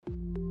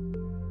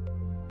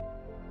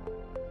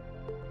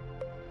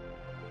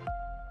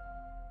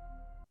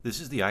This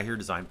is the I Hear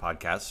Design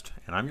podcast,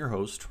 and I'm your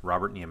host,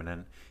 Robert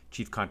Niemanen,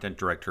 Chief Content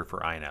Director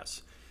for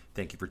INS.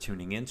 Thank you for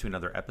tuning in to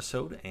another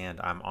episode, and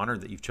I'm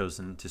honored that you've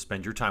chosen to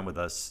spend your time with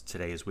us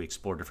today as we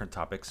explore different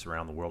topics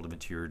around the world of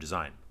interior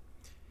design.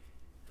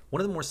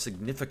 One of the more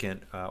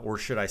significant, or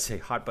should I say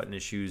hot button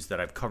issues that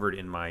I've covered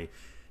in my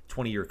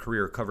 20-year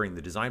career covering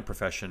the design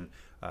profession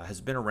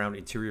has been around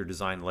interior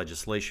design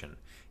legislation,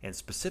 and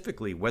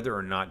specifically whether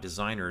or not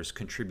designers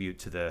contribute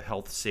to the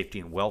health, safety,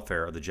 and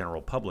welfare of the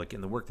general public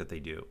in the work that they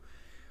do.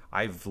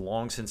 I've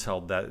long since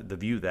held the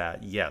view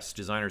that, yes,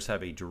 designers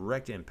have a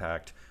direct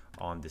impact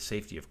on the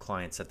safety of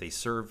clients that they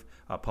serve,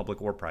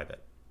 public or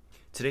private.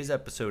 Today's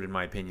episode, in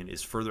my opinion,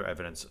 is further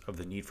evidence of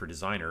the need for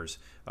designers,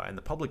 and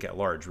the public at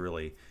large,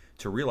 really,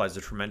 to realize the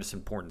tremendous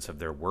importance of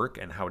their work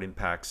and how it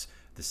impacts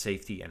the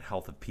safety and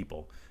health of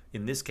people,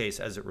 in this case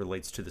as it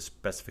relates to the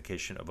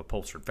specification of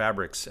upholstered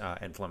fabrics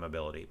and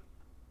flammability.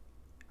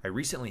 I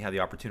recently had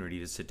the opportunity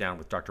to sit down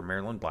with Dr.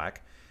 Marilyn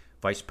Black,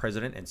 Vice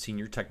President and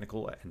Senior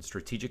Technical and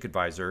Strategic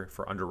Advisor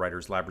for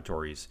Underwriters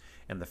Laboratories,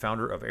 and the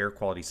founder of Air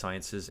Quality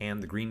Sciences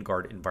and the Green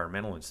Guard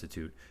Environmental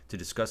Institute, to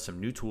discuss some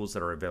new tools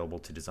that are available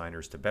to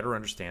designers to better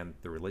understand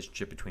the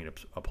relationship between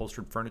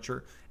upholstered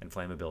furniture and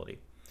flammability.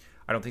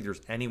 I don't think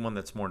there's anyone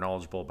that's more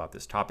knowledgeable about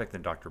this topic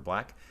than Dr.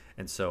 Black,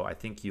 and so I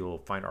think you'll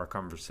find our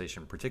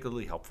conversation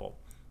particularly helpful.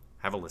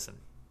 Have a listen.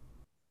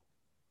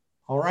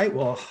 All right.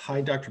 Well,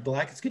 hi, Dr.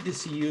 Black. It's good to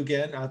see you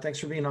again. Thanks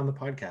for being on the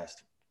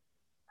podcast.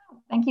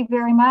 Thank you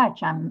very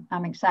much. I'm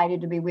excited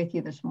to be with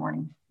you this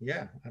morning.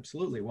 Yeah,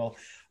 absolutely. Well,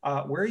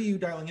 where are you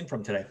dialing in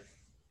from today?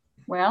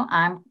 Well,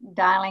 I'm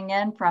dialing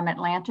in from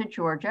Atlanta,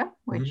 Georgia,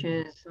 which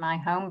is my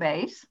home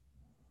base.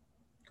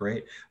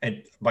 Great.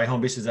 And by home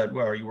base, is that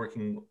where are you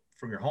working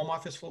from your home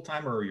office full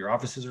time, or your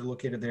offices are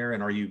located there?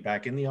 And are you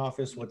back in the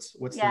office? What's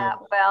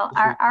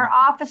our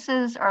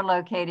offices are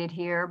located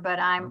here, but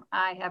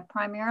I have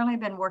primarily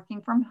been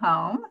working from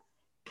home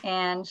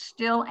and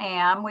still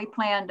am. We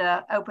plan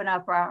to open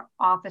up our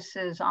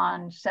offices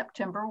on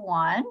September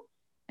 1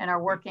 and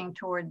are working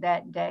toward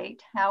that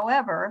date.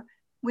 However,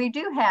 we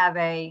do have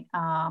a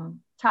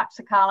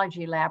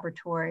toxicology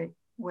laboratory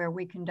where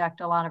we conduct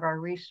a lot of our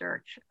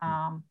research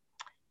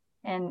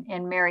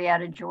in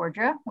Marietta,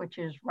 Georgia, which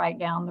is right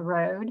down the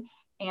road.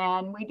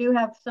 And we do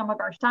have some of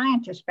our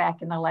scientists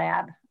back in the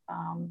lab,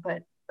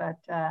 but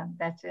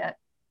that's it.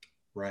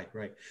 Right.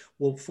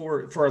 Well,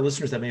 for our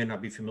listeners that may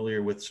not be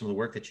familiar with some of the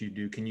work that you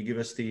do, can you give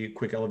us the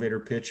quick elevator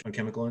pitch on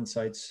Chemical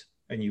Insights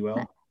and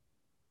UL?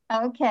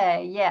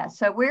 Okay, yeah.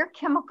 So we're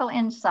Chemical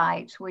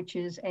Insights, which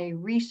is a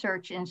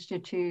research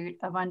institute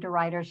of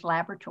Underwriters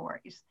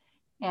Laboratories.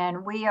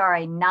 And we are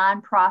a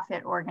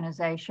nonprofit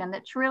organization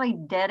that's really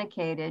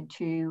dedicated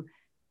to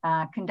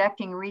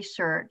conducting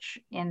research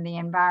in the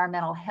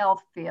environmental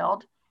health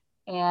field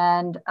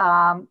and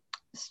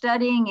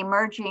studying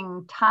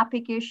emerging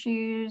topic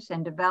issues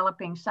and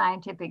developing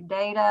scientific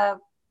data,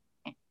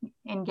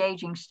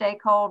 engaging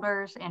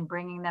stakeholders and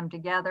bringing them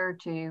together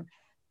to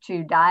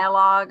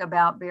dialogue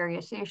about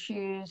various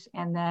issues,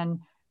 and then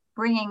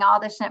bringing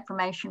all this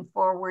information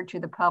forward to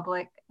the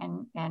public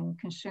and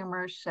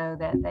consumers so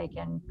that they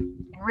can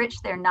enrich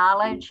their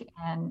knowledge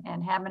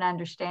and have an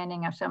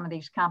understanding of some of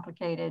these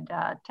complicated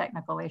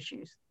technical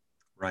issues.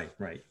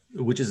 Right.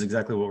 Which is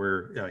exactly what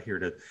we're here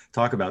to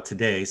talk about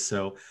today.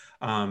 So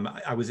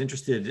I was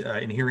interested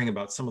in hearing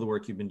about some of the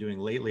work you've been doing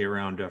lately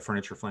around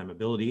furniture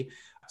flammability.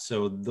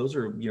 So those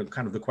are,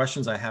 kind of the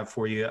questions I have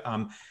for you.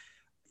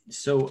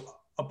 So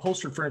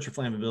upholstered furniture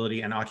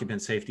flammability and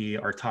occupant safety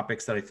are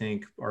topics that I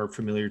think are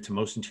familiar to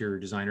most interior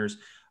designers.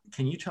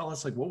 Can you tell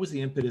us, what was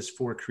the impetus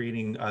for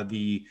creating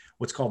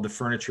what's called the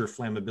Furniture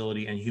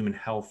Flammability and Human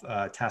Health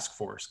Task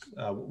Force?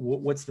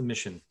 What's the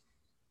mission?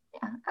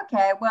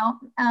 Okay, well,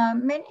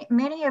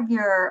 many of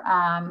your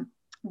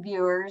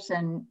viewers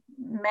and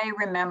may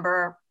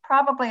remember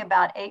probably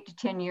about 8 to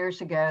 10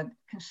 years ago,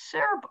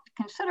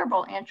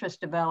 considerable interest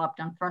developed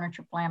on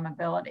furniture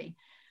flammability,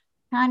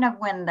 kind of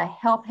when the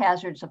health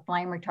hazards of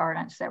flame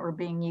retardants that were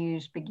being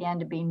used began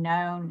to be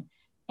known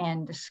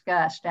and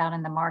discussed out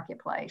in the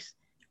marketplace.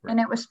 Right. And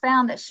it was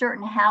found that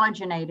certain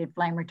halogenated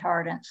flame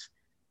retardants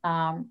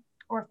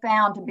were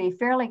found to be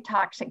fairly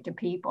toxic to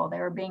people. They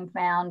were being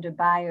found to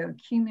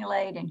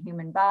bioaccumulate in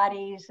human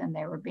bodies, and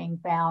they were being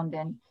found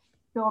in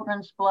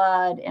children's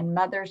blood and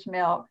mother's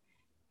milk.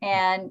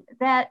 And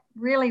that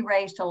really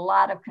raised a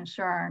lot of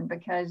concern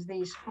because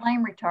these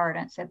flame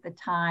retardants at the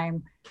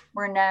time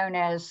were known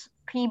as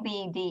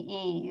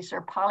PBDEs,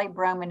 or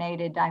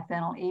polybrominated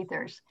diphenyl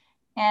ethers.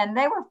 And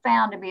they were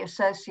found to be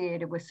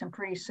associated with some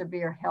pretty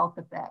severe health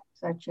effects,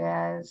 such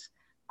as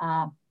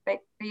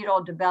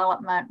fetal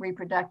development,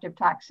 reproductive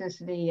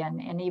toxicity,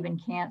 and even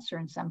cancer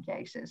in some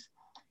cases.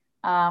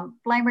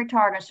 Flame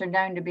retardants are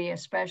known to be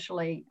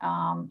especially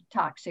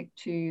toxic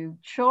to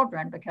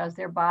children because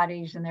their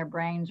bodies and their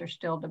brains are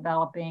still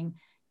developing,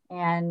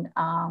 and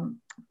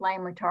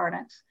flame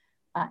retardants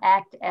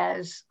act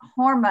as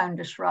hormone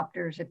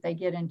disruptors if they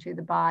get into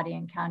the body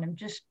and kind of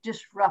just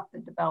disrupt the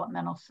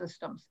developmental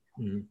systems.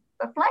 Mm-hmm.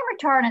 But flame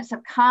retardants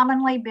have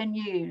commonly been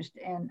used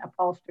in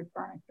upholstered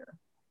furniture.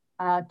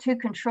 to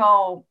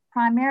control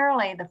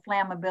primarily the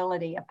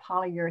flammability of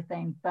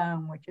polyurethane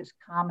foam, which is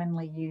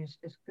commonly used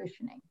as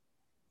cushioning.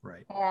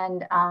 Right.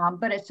 And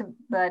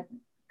but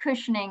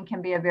cushioning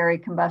can be a very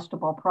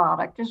combustible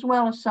product, as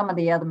well as some of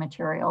the other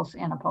materials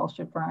in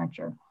upholstered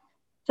furniture.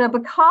 So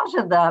because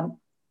of the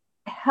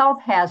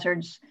health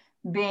hazards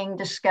being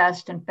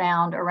discussed and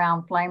found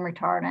around flame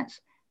retardants,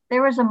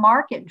 there was a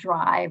market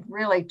drive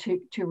really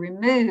to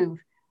remove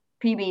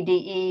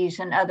PBDEs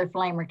and other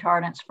flame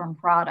retardants from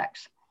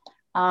products.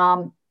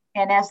 And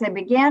as they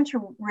began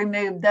to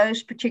remove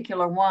those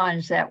particular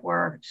ones that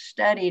were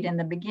studied in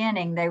the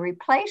beginning, they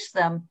replaced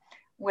them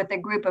with a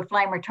group of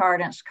flame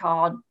retardants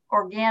called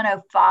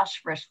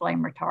organophosphorus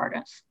flame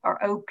retardants, or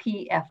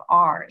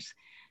OPFRs,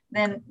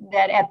 then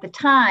that at the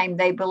time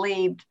they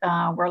believed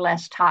were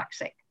less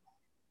toxic.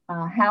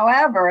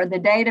 However, the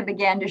data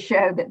began to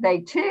show that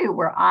they too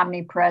were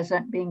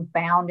omnipresent, being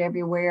found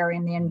everywhere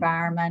in the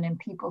environment and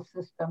people's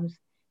systems,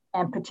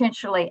 and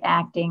potentially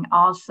acting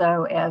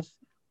also as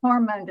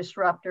hormone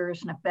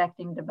disruptors and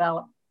affecting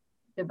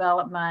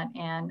development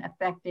and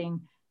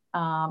affecting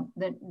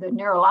the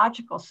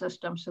neurological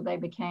system. So they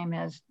became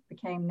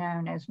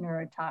known as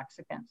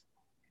neurotoxicants.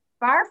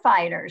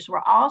 Firefighters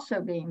were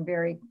also became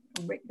very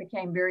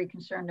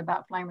concerned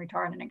about flame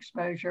retardant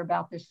exposure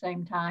about this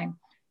same time,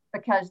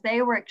 because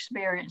they were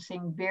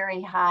experiencing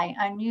very high,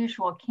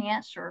 unusual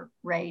cancer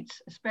rates,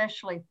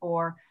 especially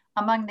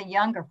among the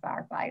younger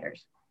firefighters.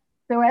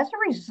 So as a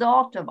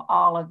result of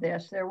all of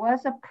this, there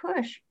was a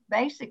push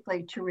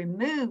basically to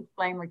remove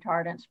flame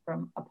retardants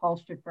from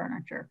upholstered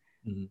furniture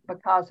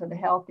because of the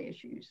health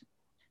issues.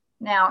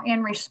 Now,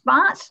 in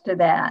response to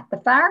that, the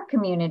fire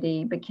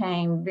community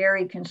became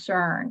very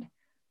concerned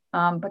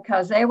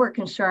because they were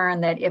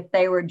concerned that if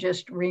they were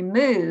just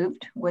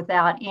removed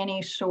without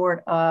any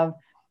sort of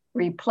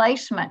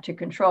replacement to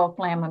control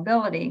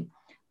flammability,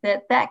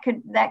 that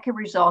could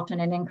result in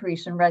an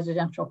increase in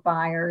residential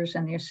fires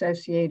and the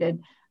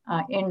associated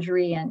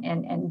injury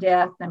and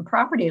death and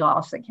property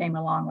loss that came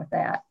along with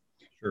that.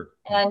 Sure.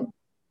 And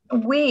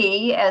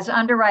we, as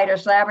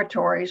Underwriters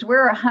Laboratories,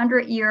 we're a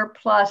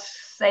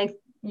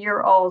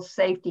 100-year-old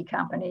safety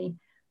company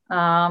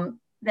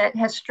that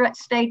has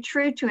stayed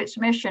true to its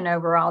mission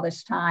over all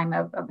this time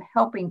of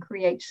helping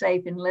create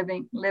safe and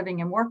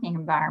living and working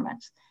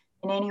environments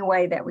in any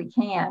way that we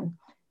can.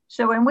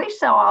 So when we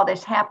saw all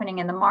this happening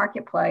in the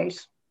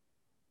marketplace,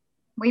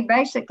 we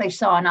basically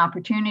saw an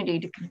opportunity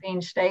to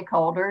convene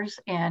stakeholders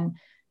and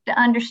to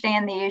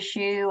understand the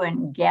issue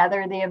and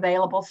gather the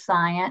available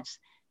science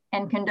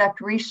and conduct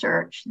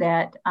research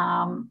that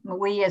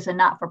we as a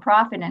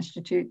not-for-profit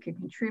institute could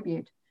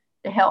contribute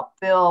to help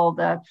fill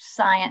the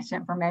science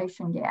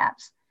information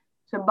gaps.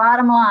 So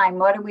bottom line,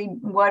 what do we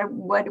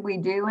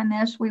do in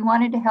this? We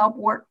wanted to help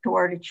work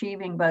toward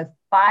achieving both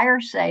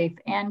fire safe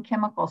and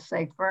chemical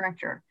safe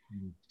furniture.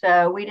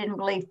 So we didn't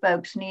believe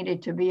folks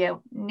needed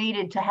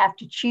to have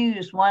to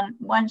choose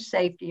one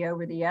safety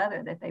over the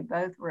other, that they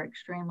both were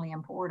extremely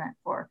important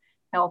for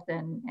health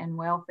and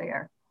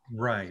welfare.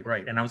 Right.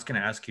 And I was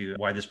going to ask you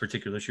why this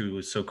particular issue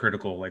was so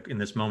critical, like in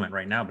this moment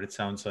right now, but it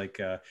sounds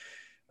like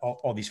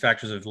all these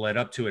factors have led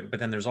up to it. But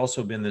then there's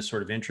also been this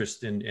sort of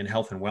interest in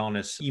health and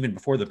wellness even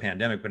before the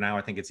pandemic, but now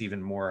I think it's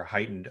even more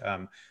heightened.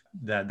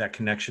 That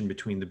connection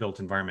between the built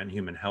environment and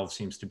human health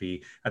seems to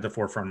be at the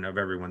forefront of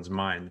everyone's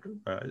mind.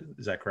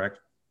 Is that correct?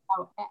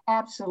 Oh,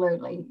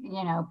 absolutely.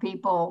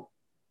 People,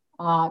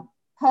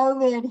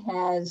 COVID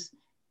has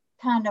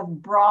kind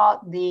of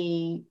brought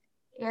the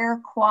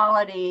air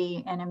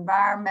quality and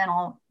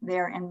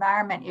their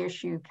environment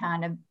issue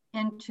kind of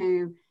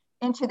into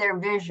their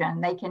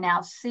vision. They can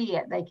now see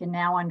it, they can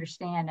now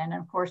understand. And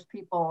of course,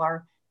 people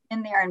are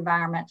in their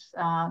environments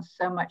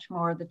so much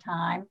more of the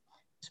time,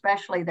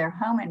 especially their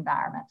home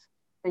environments.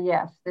 But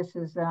yes, this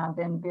has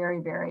been very,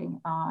 very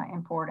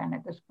important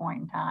at this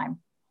point in time.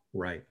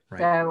 Right.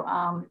 So,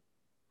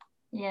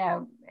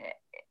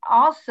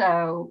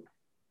 also,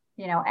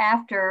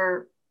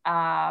 after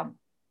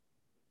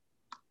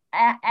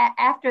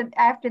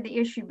the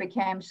issue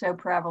became so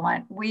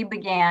prevalent, we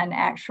began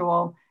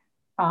actual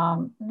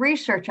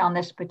research on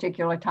this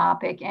particular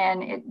topic.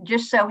 And it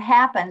just so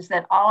happens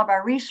that all of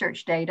our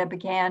research data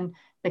began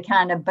to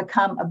kind of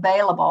become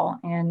available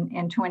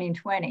in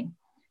 2020.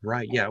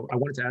 Right. Yeah. I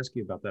wanted to ask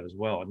you about that as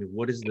well. I mean,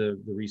 what is the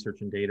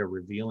research and data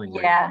revealing?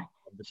 Yeah.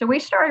 So we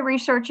started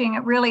researching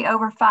it really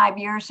over 5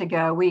 years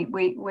ago. When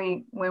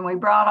we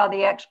brought all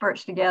the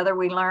experts together,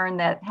 we learned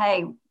that,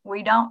 hey,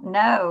 we don't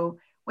know.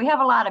 We have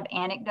a lot of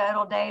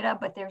anecdotal data,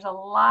 but there's a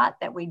lot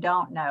that we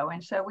don't know.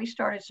 And so we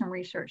started some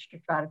research to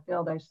try to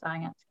fill those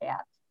science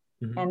gaps.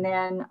 Mm-hmm. And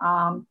then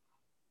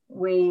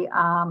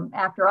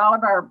after all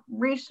of our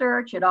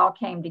research, it all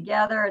came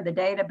together. The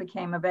data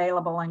became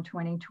available in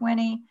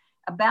 2020.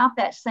 About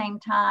that same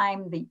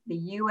time, the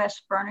U.S.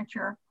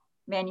 furniture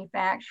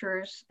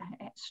manufacturers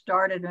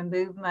started a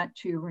movement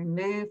to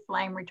remove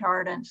flame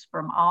retardants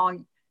from all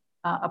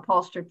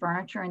upholstered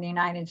furniture in the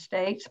United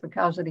States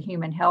because of the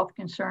human health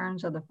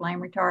concerns of the flame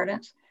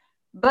retardants.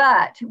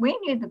 But we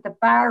knew that the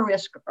fire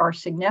risks are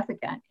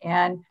significant.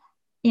 And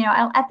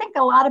I think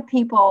a lot of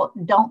people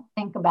don't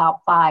think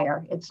about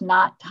fire. It's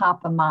not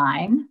top of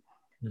mind.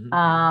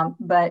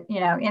 But,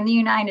 in the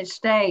United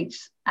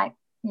States,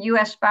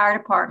 U.S. fire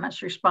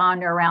departments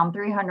respond to around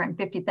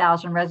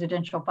 350,000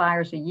 residential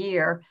fires a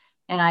year,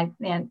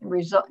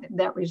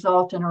 that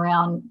result in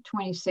around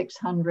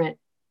 2,600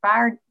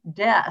 fire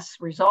deaths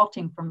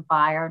resulting from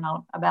fire and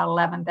about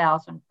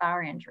 11,000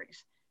 fire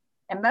injuries.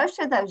 And most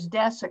of those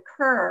deaths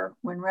occur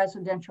when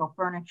residential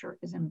furniture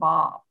is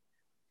involved.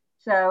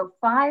 So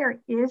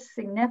fire is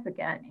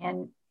significant.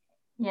 And,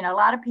 a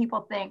lot of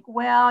people think,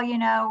 well,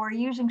 we're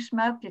using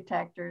smoke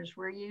detectors,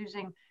 we're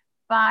using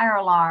fire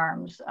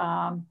alarms,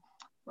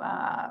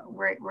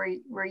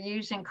 we're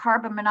using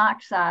carbon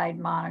monoxide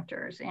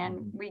monitors,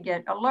 and we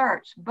get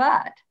alerts.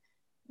 But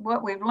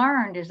what we've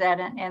learned is that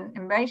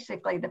in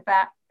basically the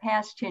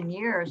past 10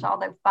 years,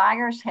 although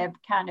fires have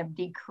kind of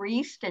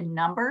decreased in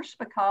numbers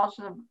because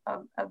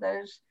of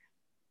those,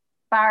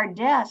 fire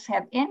deaths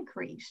have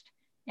increased.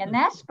 And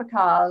that's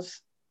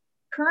because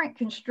current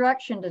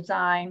construction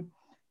design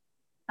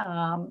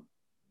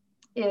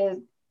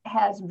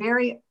has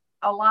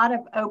a lot of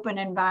open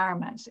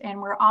environments,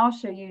 and we're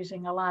also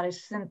using a lot of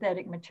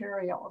synthetic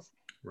materials.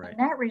 Right. And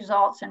that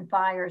results in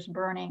fires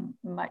burning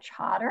much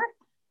hotter,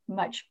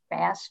 much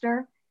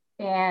faster,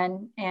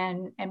 and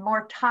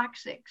more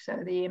toxic. So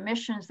the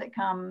emissions that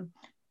come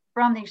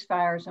from these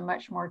fires are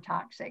much more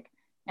toxic.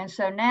 And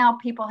so now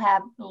people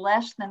have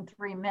less than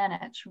 3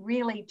 minutes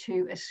really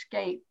to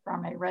escape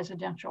from a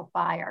residential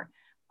fire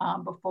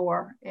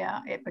before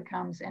it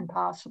becomes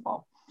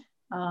impossible.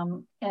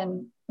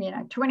 And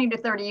 20 to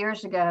 30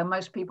 years ago,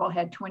 most people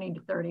had 20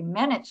 to 30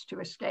 minutes to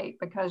escape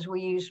because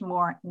we used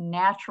more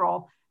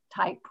natural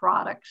type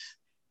products,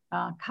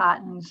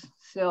 cottons,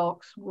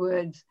 silks,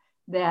 woods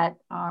that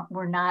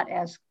were not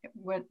as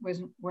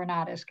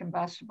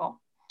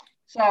combustible.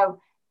 So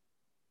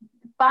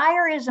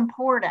fire is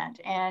important,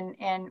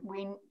 and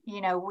we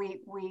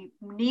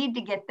need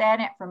to get that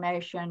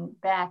information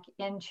back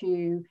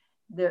into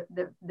the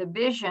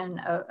vision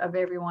of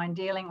everyone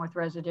dealing with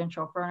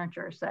residential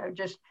furniture. So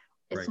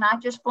it's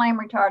not just flame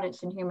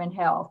retardants and human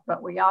health,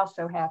 but we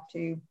also have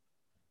to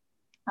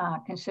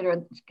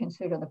consider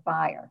the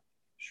fire.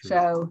 Sure.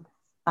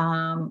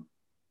 So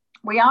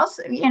we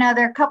also,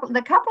 there are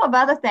a couple of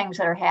other things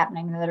that are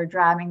happening that are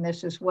driving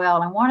this as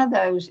well. And one of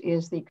those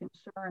is the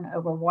concern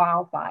over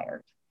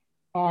wildfires.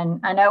 And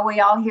I know we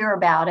all hear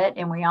about it,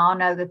 and we all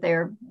know that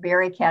they're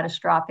very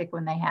catastrophic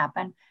when they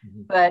happen,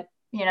 but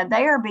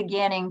they are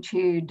beginning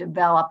to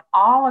develop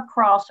all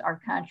across our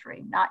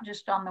country, not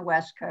just on the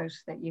West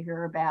Coast that you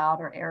hear about,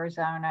 or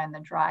Arizona and the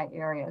dry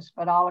areas,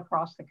 but all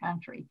across the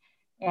country.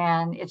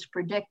 And it's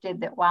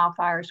predicted that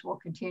wildfires will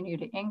continue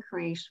to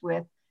increase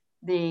with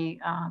the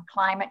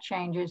climate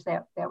changes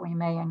that we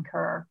may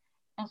incur.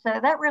 And so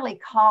that really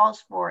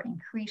calls for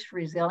increased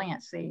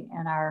resiliency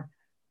in our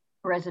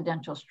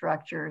residential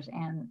structures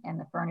and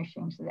the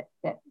furnishings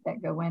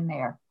that go in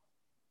there.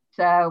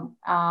 So,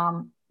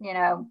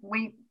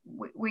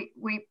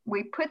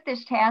 we put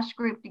this task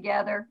group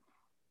together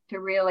to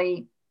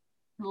really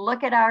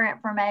look at our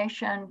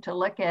information, to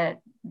look at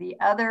the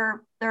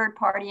other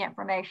third-party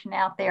information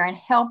out there and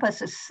help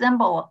us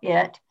assemble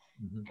it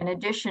in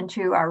addition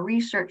to our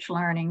research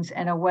learnings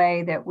in a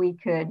way that we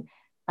could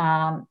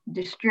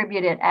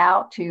distribute it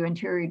out to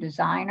interior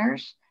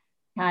designers,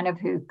 kind of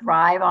who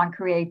thrive on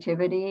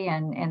creativity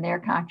and their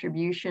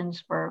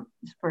contributions for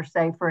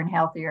safer and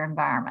healthier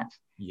environments.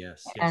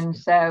 Yes. And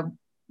so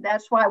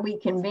that's why we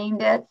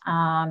convened it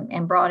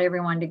and brought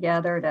everyone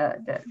together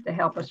to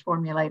help us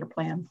formulate a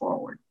plan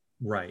forward.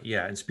 Right.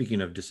 Yeah. And speaking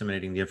of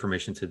disseminating the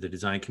information to the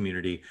design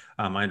community,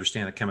 I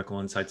understand that Chemical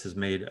Insights has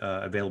made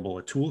available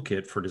a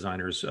toolkit for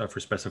designers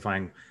for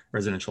specifying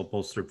residential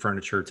upholstered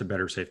furniture to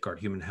better safeguard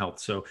human health.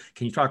 So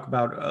can you talk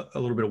about a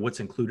little bit of what's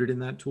included in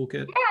that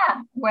toolkit?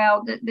 Yeah.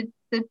 Well, the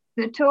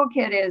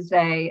toolkit is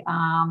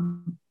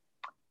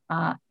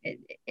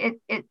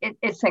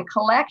it's a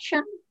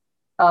collection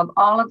of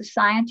all of the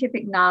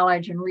scientific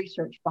knowledge and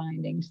research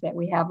findings that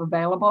we have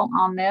available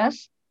on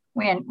this.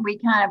 When we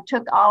kind of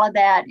took all of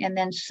that and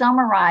then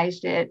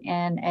summarized it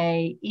in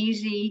a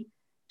easy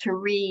to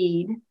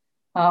read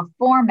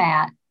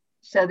format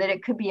so that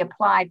it could be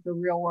applied for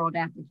real world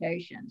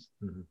applications.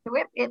 So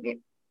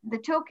the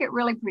toolkit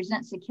really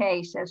presents a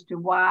case as to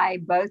why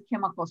both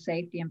chemical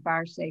safety and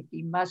fire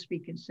safety must be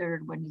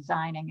considered when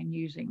designing and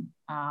using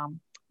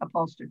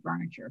upholstered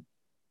furniture.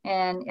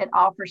 And it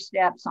offers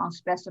steps on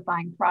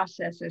specifying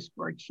processes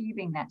for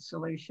achieving that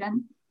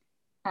solution.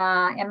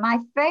 And my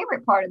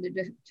favorite part of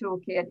the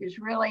toolkit is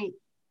really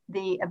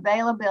the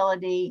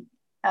availability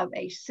of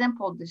a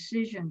simple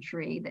decision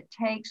tree that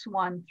takes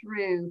one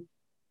through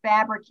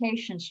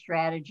fabrication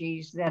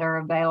strategies that are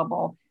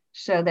available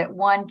so that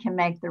one can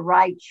make the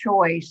right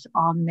choice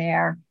on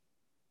their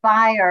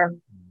fire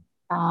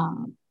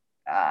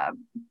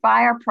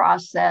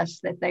process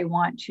that they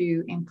want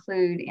to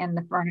include in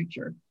the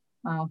furniture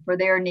for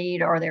their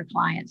need or their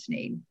client's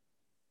need.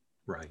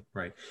 Right,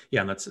 right.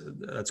 Yeah, and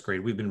that's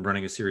great. We've been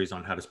running a series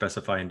on how to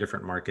specify in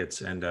different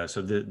markets, and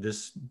so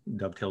this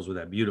dovetails with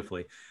that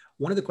beautifully.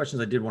 One of the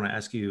questions I did want to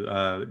ask you,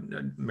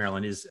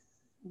 Marilyn, is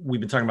we've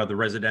been talking about the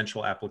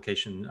residential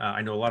application.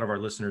 I know a lot of our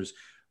listeners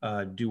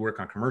do work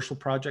on commercial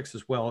projects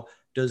as well.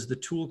 Does the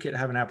toolkit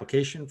have an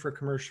application for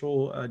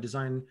commercial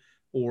design,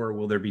 or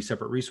will there be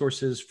separate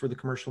resources for the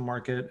commercial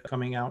market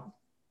coming out?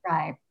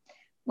 Right.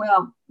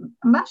 Well,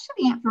 most of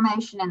the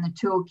information in the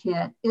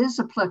toolkit is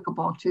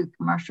applicable to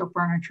commercial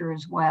furniture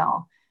as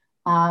well.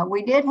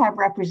 We did have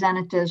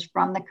representatives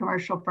from the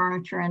commercial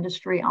furniture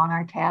industry on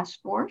our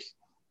task force.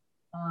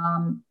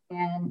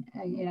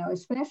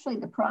 Especially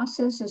the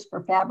processes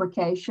for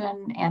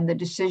fabrication and the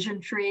decision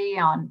tree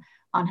on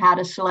how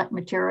to select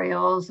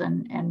materials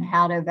and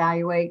how to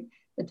evaluate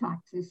the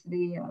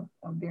toxicity of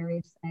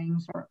various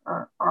things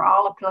are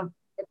all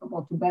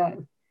applicable to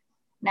both.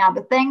 Now,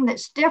 the thing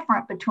that's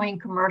different between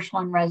commercial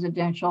and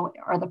residential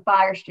are the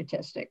fire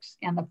statistics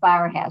and the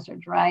fire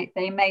hazards, right?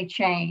 They may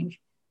change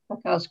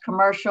because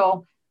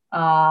commercial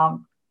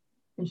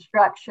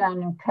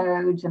construction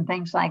codes and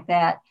things like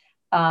that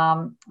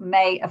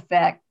may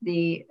affect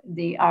the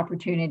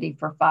opportunity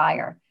for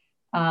fire.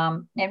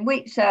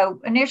 So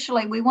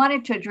initially we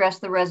wanted to address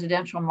the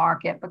residential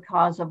market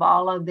because of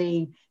all of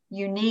the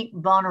unique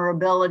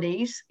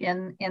vulnerabilities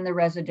in the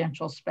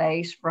residential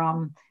space,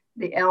 from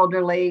the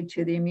elderly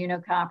to the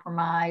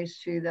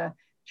immunocompromised to the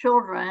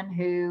children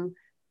who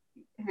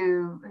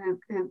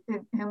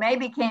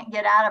maybe can't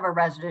get out of a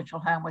residential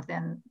home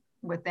within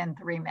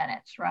 3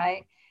 minutes,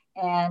 right?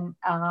 And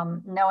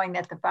knowing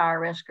that the fire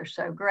risks are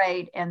so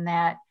great, and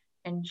that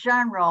in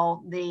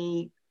general,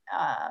 the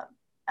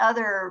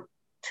other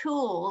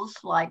tools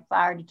like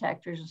fire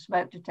detectors and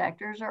smoke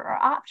detectors are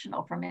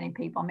optional for many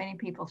people. Many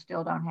people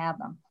still don't have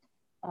them.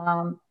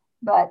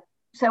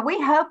 So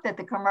we hope that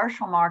the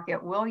commercial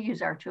market will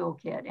use our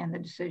toolkit in the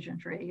decision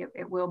tree.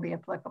 It will be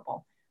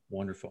applicable.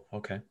 Wonderful.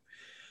 Okay.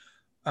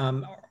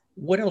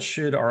 What else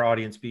should our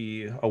audience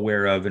be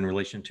aware of in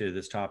relation to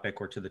this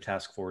topic or to the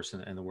task force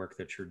and the work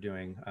that you're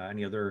doing?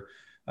 Any other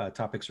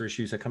topics or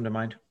issues that come to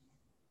mind?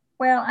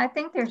 Well, I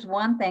think there's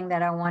one thing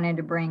that I wanted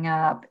to bring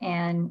up,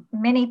 and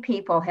many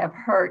people have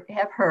heard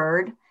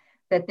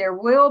that there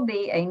will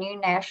be a new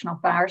national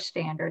fire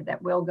standard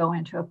that will go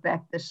into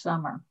effect this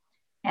summer.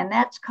 And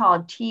that's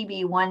called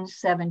TB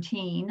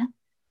 117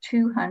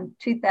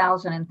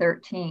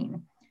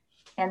 2013.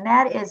 And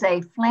that is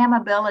a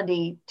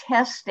flammability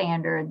test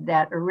standard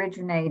that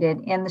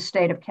originated in the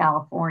state of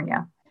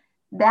California.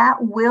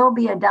 That will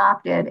be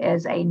adopted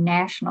as a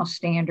national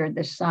standard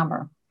this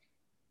summer.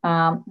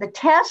 The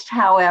test,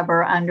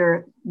 however,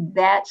 under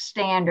that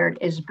standard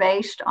is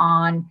based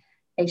on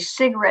a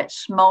cigarette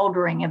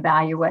smoldering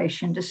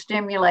evaluation to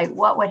stimulate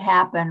what would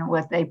happen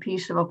with a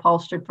piece of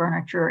upholstered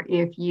furniture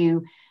if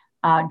you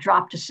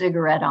dropped a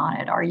cigarette on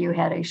it, or you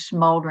had a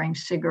smoldering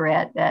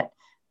cigarette that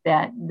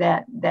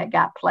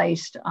got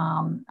placed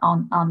on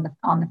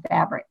the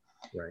fabric.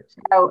 Right.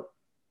 So,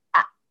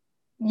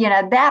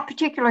 that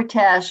particular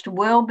test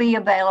will be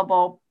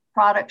available.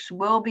 Products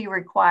will be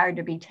required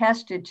to be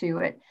tested to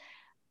it,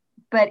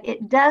 but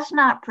it does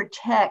not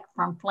protect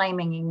from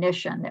flaming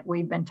ignition that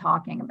we've been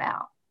talking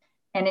about.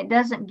 And it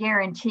doesn't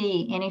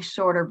guarantee any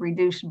sort of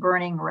reduced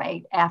burning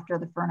rate after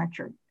the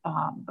furniture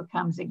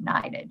becomes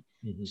ignited.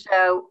 Mm-hmm.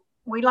 So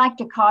we like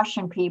to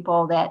caution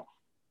people that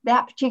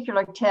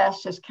particular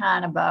test is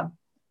kind of a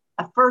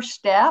first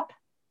step,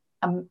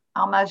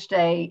 almost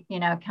a,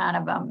 kind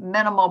of a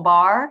minimal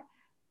bar.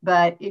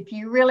 But if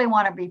you really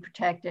want to be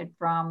protected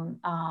from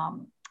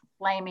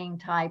flaming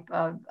type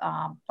of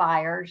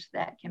fires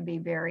that can be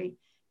very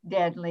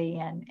deadly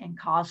and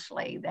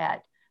costly,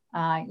 that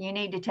you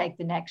need to take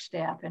the next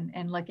step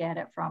and look at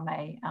it from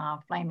a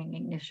flaming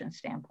ignition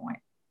standpoint.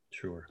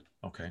 Sure.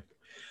 Okay.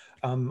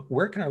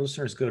 Where can our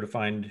listeners go to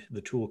find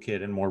the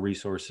toolkit and more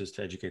resources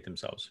to educate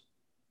themselves?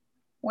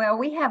 Well,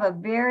 we have a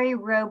very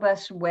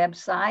robust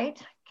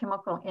website,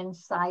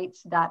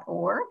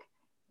 chemicalinsights.org,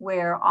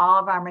 where all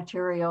of our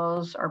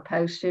materials are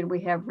posted.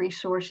 We have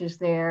resources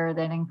there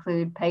that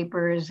include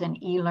papers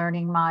and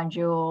e-learning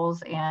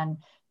modules and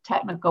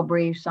technical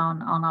briefs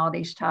on all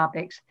these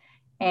topics.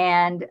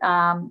 And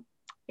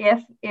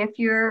if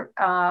your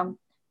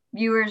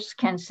viewers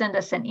can send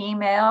us an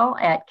email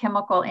at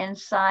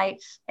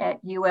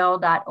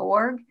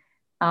chemicalinsights@ul.org,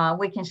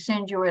 we can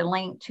send you a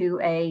link to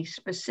a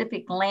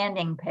specific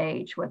landing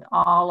page with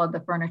all of the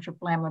furniture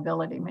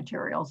flammability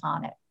materials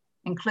on it,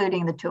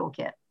 including the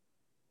toolkit.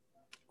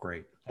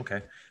 Great.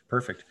 Okay,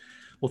 perfect.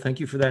 Well, thank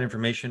you for that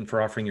information,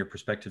 for offering your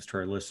perspectives to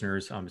our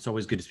listeners. It's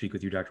always good to speak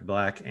with you, Dr.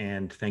 Black,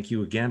 and thank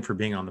you again for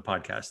being on the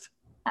podcast.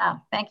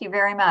 Thank you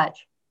very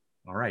much.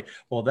 All right.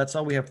 Well, that's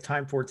all we have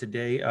time for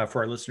today.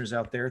 For our listeners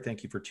out there,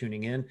 thank you for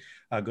tuning in.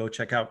 Go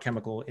check out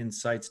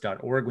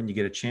chemicalinsights.org when you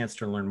get a chance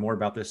to learn more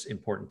about this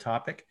important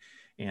topic.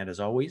 And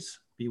as always,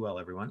 be well,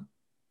 everyone.